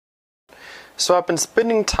So I've been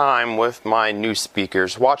spending time with my new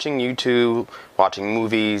speakers, watching YouTube, watching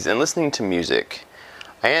movies, and listening to music.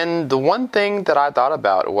 And the one thing that I thought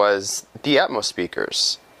about was the Atmos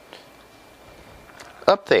speakers.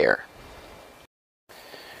 Up there.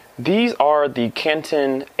 These are the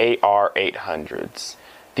Canton AR800s.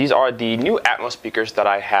 These are the new Atmos speakers that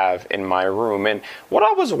I have in my room. And what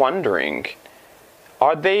I was wondering,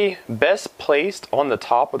 are they best placed on the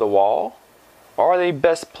top of the wall? Or are they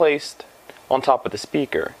best placed on top of the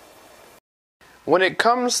speaker? When it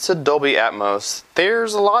comes to Dolby Atmos,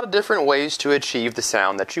 there's a lot of different ways to achieve the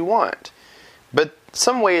sound that you want. But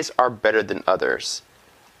some ways are better than others.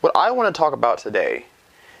 What I want to talk about today,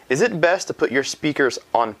 is it best to put your speakers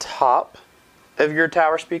on top of your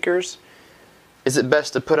tower speakers? Is it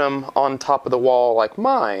best to put them on top of the wall like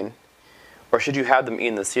mine? Or should you have them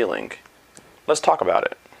in the ceiling? Let's talk about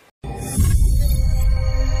it.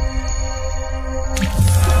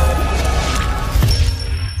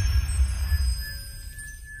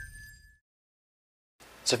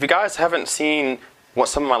 So if you guys haven't seen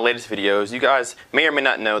some of my latest videos, you guys may or may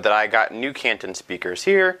not know that I got new Canton speakers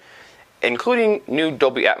here, including new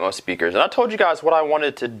Dolby Atmos speakers. And I told you guys what I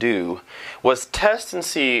wanted to do was test and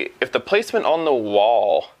see if the placement on the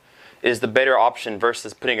wall is the better option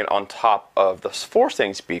versus putting it on top of the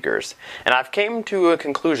four-string speakers. And I've came to a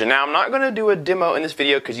conclusion. Now, I'm not going to do a demo in this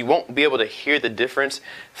video because you won't be able to hear the difference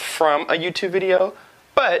from a YouTube video,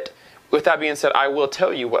 but with that being said, I will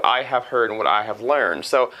tell you what I have heard and what I have learned.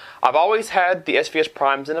 So I've always had the SVS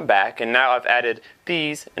primes in the back, and now I've added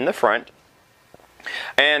these in the front.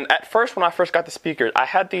 And at first, when I first got the speakers, I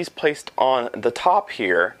had these placed on the top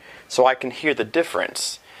here so I can hear the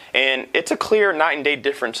difference. And it's a clear night and day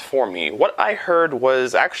difference for me. What I heard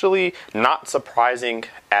was actually not surprising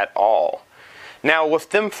at all. Now, with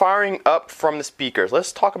them firing up from the speakers,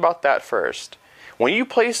 let's talk about that first. When you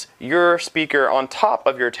place your speaker on top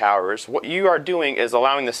of your towers, what you are doing is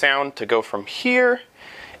allowing the sound to go from here,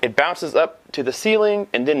 it bounces up to the ceiling,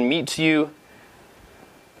 and then meets you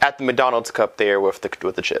at the McDonald's cup there with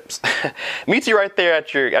the chips. Meets you right there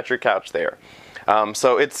at your couch there.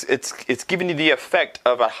 So it's giving you the effect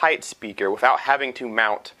of a height speaker without having to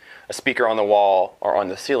mount a speaker on the wall or on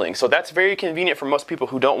the ceiling. So that's very convenient for most people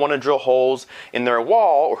who don't want to drill holes in their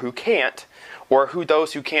wall, or who can't, or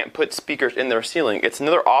those who can't put speakers in their ceiling. It's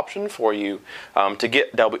another option for you to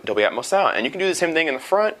get Dolby Atmos sound. And you can do the same thing in the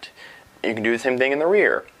front, and you can do the same thing in the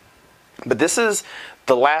rear. But this is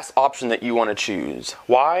the last option that you want to choose.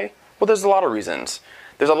 Why? Well, there's a lot of reasons.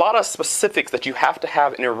 There's a lot of specifics that you have to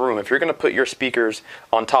have in your room if you're going to put your speakers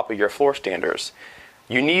on top of your floor standers.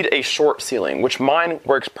 You need a short ceiling, which mine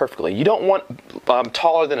works perfectly. You don't want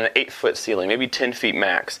taller than an 8-foot ceiling, maybe 10 feet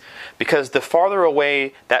max, because the farther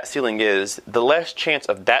away that ceiling is, the less chance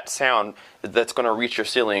of that sound that's going to reach your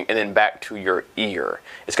ceiling and then back to your ear.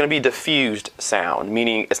 It's going to be diffused sound,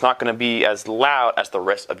 meaning it's not going to be as loud as the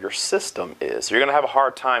rest of your system is. So you're going to have a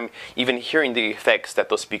hard time even hearing the effects that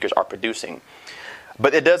those speakers are producing.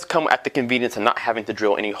 But it does come at the convenience of not having to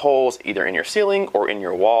drill any holes either in your ceiling or in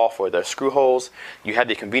your wall for the screw holes. You have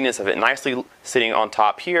the convenience of it nicely sitting on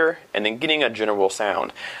top here and then getting a general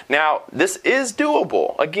sound. Now, this is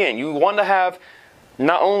doable. Again, you want to have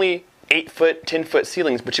not only 8-foot, 10-foot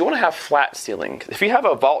ceilings, but you want to have flat ceilings. If you have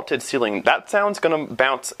a vaulted ceiling, that sound's going to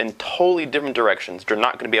bounce in totally different directions you're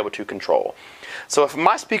not going to be able to control. So if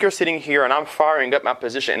my speaker's sitting here and I'm firing up my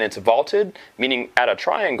position and it's vaulted, meaning at a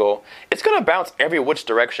triangle, it's going to bounce every which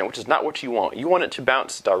direction, which is not what you want. You want it to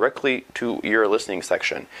bounce directly to your listening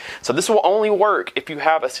section. So this will only work if you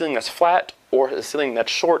have a ceiling that's flat or a ceiling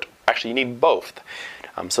that's short. Actually, you need both.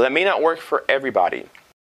 So that may not work for everybody.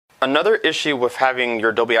 Another issue with having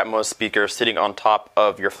your Dolby Atmos speaker sitting on top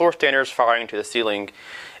of your floor standers firing to the ceiling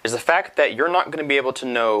is the fact that you're not going to be able to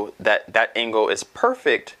know that that angle is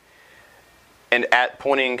perfect and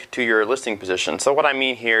pointing to your listening position. So what I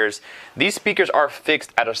mean here is these speakers are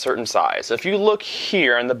fixed at a certain size. So if you look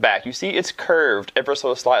here in the back, you see it's curved ever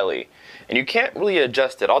so slightly. And you can't really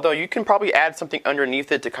adjust it, although you can probably add something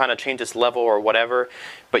underneath it to kind of change its level or whatever.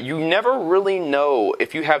 But you never really know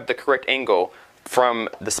if you have the correct angle from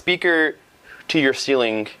the speaker to your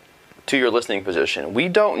ceiling to your listening position. We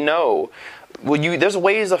don't know. There's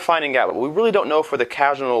ways of finding out, but we really don't know for the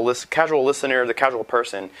casual listener, the casual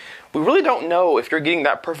person. We really don't know if you're getting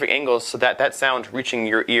that perfect angle so that that sound's reaching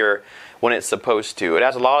your ear when it's supposed to. It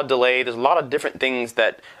has a lot of delay. There's a lot of different things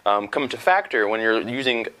that come to factor when you're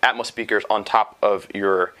using Atmos speakers on top of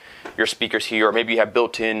your speakers here, or maybe you have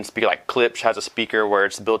built-in speaker like Klipsch has a speaker where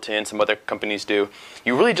it's built-in. Some other companies do.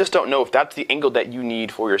 You really just don't know if that's the angle that you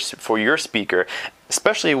need for your speaker.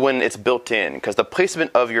 especially when it's built in, because the placement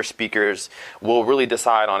of your speakers will really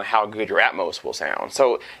decide on how good your Atmos will sound.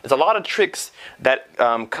 So there's a lot of tricks that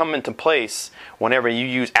come into place whenever you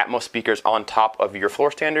use Atmos speakers on top of your floor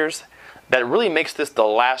standers that really makes this the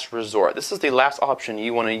last resort. This is the last option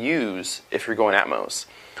you want to use if you're going Atmos.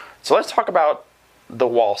 So let's talk about the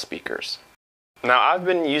wall speakers. Now, I've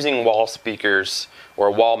been using wall speakers or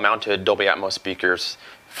wall-mounted Dolby Atmos speakers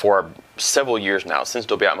for several years now, since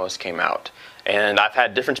Dolby Atmos came out. And I've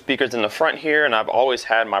had different speakers in the front here, and I've always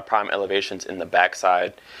had my prime elevations in the back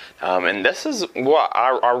side. And this is what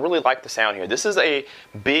I really like the sound here. This is a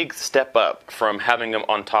big step up from having them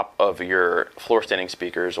on top of your floor standing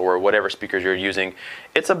speakers or whatever speakers you're using.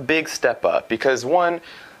 It's a big step up because, one,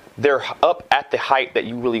 they're up at the height that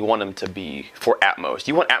you really want them to be for Atmos.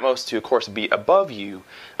 You want Atmos to, of course, be above you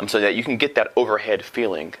so that you can get that overhead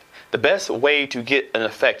feeling. The best way to get an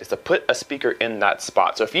effect is to put a speaker in that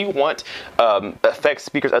spot. So if you want effect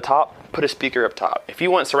speakers up top, put a speaker up top. If you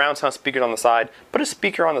want surround sound speakers on the side, put a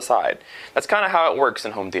speaker on the side. That's kind of how it works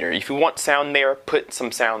in home theater. If you want sound there, put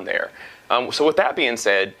some sound there. So with that being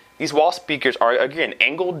said, these wall speakers are, again,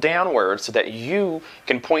 angled downward so that you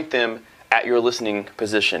can point them at your listening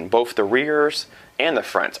position. Both the rears and the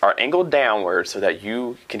fronts are angled downward so that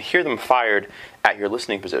you can hear them fired at your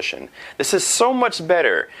listening position. This is so much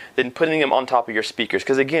better than putting them on top of your speakers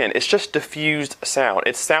because, again, it's just diffused sound.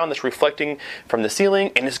 It's sound that's reflecting from the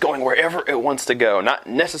ceiling and it's going wherever it wants to go, not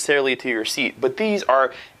necessarily to your seat. But these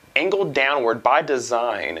are angled downward by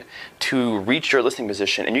design to reach your listening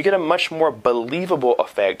position, and you get a much more believable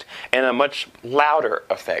effect and a much louder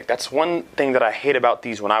effect. That's one thing that I hate about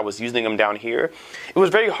these when I was using them down here. It was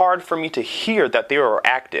very hard for me to hear that they were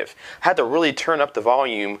active. I had to really turn up the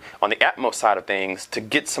volume on the Atmos side of things to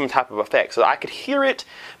get some type of effect. So I could hear it,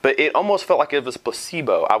 but it almost felt like it was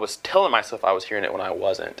placebo. I was telling myself I was hearing it when I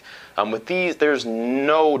wasn't. With these, there's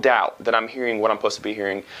no doubt that I'm hearing what I'm supposed to be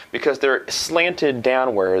hearing because they're slanted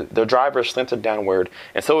downward. The driver is slanted downward,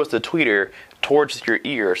 and so is the tweeter towards your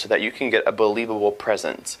ear so that you can get a believable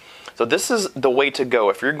presence. So this is the way to go.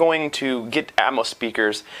 If you're going to get Atmos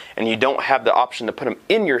speakers and you don't have the option to put them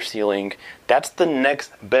in your ceiling, that's the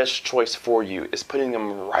next best choice for you, is putting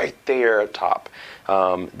them right there at top.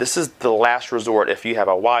 This is the last resort if you have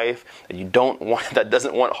a wife that you don't want, that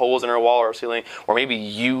doesn't want holes in her wall or ceiling, or maybe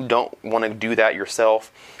you don't want to do that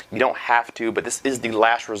yourself. You don't have to, but this is the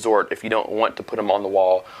last resort if you don't want to put them on the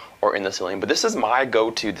wall or in the ceiling. But this is my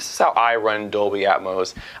go-to. This is how I run Dolby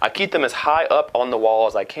Atmos. I keep them as high up on the wall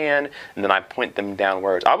as I can, and then I point them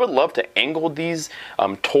downwards. I would love to angle these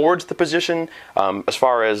towards the position as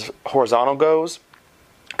far as horizontal goes,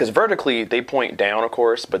 because vertically they point down, of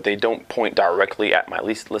course, but they don't point directly at my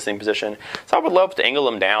least listening position. So I would love to angle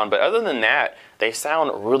them down, but other than that, they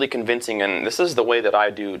sound really convincing, and this is the way that I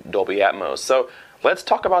do Dolby Atmos. So let's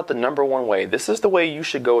talk about the number one way. This is the way you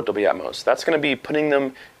should go with Dolby Atmos. That's going to be putting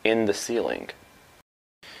them in the ceiling.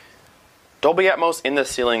 Dolby Atmos in the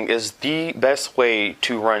ceiling is the best way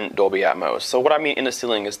to run Dolby Atmos. So what I mean in the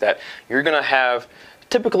ceiling is that you're going to have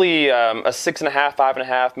typically a 6.5,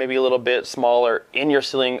 5.5, maybe a little bit smaller in your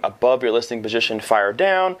ceiling above your listening position fired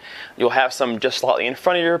down. You'll have some just slightly in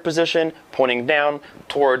front of your position pointing down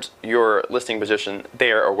towards your listening position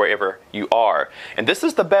there or wherever you are. And this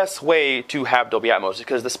is the best way to have Dolby Atmos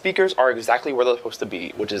because the speakers are exactly where they're supposed to be,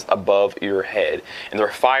 which is above your head. And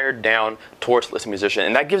they're fired down towards the listening position.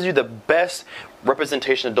 And that gives you the best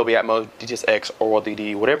representation of Dolby Atmos, DTS or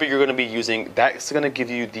LDD, whatever you're going to be using. That's going to give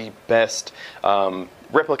you the best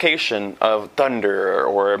replication of thunder,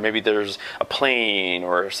 or maybe there's a plane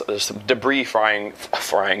or there's some debris flying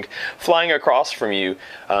across from you.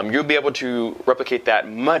 You'll be able to replicate that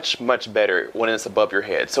much better when it's above your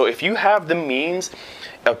head. So if you have the means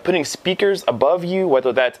of putting speakers above you,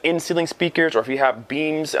 whether that's in ceiling speakers or if you have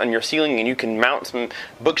beams on your ceiling and you can mount some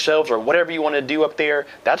bookshelves or whatever you want to do up there,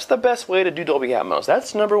 that's the best way to do Dolby Atmos.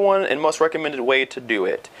 That's number one and most recommended way to do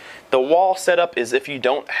it. The wall setup is if you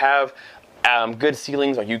don't have good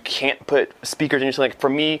ceilings or you can't put speakers in your ceiling. Like for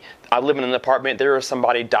me, I live in an apartment. There is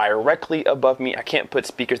somebody directly above me. I can't put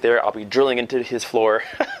speakers there. I'll be drilling into his floor.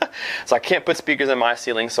 So I can't put speakers in my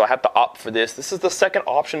ceiling, so I have to opt for this. This is the second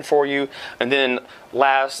option for you. And then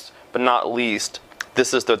last but not least,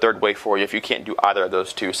 this is the third way for you if you can't do either of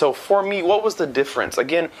those two. So for me, what was the difference?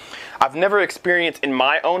 Again, I've never experienced in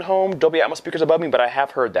my own home Dolby Atmos speakers above me, but I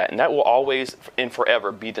have heard that. And that will always and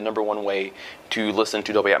forever be the number one way to listen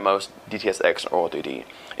to Dolby Atmos, DTS or LDD.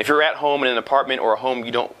 If you're at home in an apartment or a home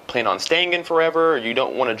you don't plan on staying in forever, or you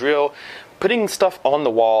don't want to drill, putting stuff on the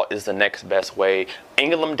wall is the next best way.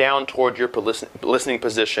 Angle them down toward your listening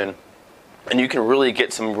position. And you can really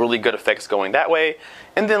get some really good effects going that way.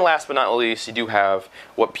 And then last but not least, you do have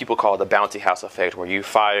what people call the bouncy house effect, where you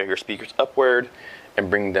fire your speakers upward and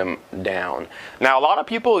bring them down. Now, a lot of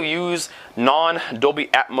people use non-Dolby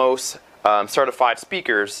Atmos certified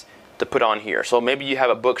speakers to put on here. So maybe you have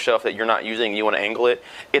a bookshelf that you're not using and you want to angle it.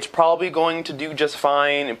 It's probably going to do just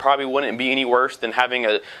fine. It probably wouldn't be any worse than having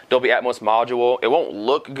a Dolby Atmos module. It won't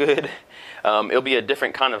look good. It'll be a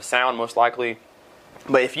different kind of sound most likely.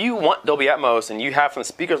 But if you want Dolby Atmos and you have some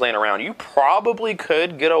speakers laying around, you probably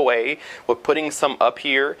could get away with putting some up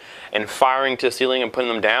here and firing to the ceiling and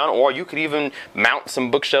putting them down. Or you could even mount some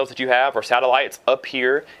bookshelves that you have or satellites up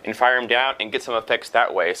here and fire them down and get some effects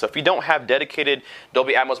that way. So if you don't have dedicated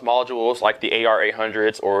Dolby Atmos modules like the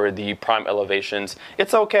AR800s or the Prime Elevations,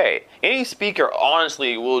 it's okay. Any speaker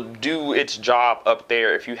honestly will do its job up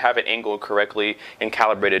there if you have it angled correctly and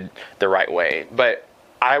calibrated the right way. But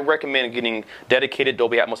I recommend getting dedicated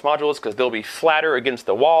Dolby Atmos modules because they'll be flatter against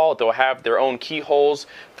the wall. They'll have their own keyholes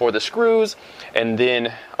for the screws. And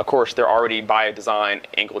then, of course, they're already by design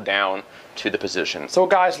angled down to the position. So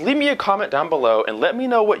guys, leave me a comment down below and let me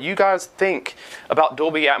know what you guys think about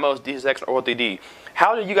Dolby Atmos, DTS, or OLED.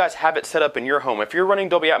 How do you guys have it set up in your home? If you're running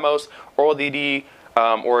Dolby Atmos, or OLED,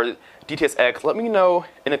 or DTS, let me know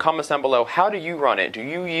in the comments down below. How do you run it? Do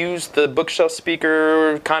you use the bookshelf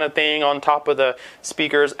speaker kind of thing on top of the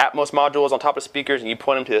speakers, Atmos modules on top of speakers, and you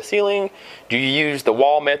point them to the ceiling? Do you use the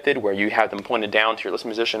wall method where you have them pointed down to your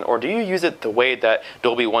listening position? Or do you use it the way that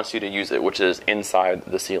Dolby wants you to use it, which is inside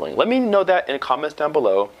the ceiling? Let me know that in the comments down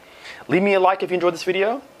below. Leave me a like if you enjoyed this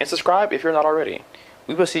video, and subscribe if you're not already.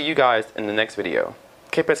 We will see you guys in the next video.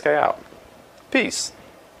 Kpaceguy out. Peace.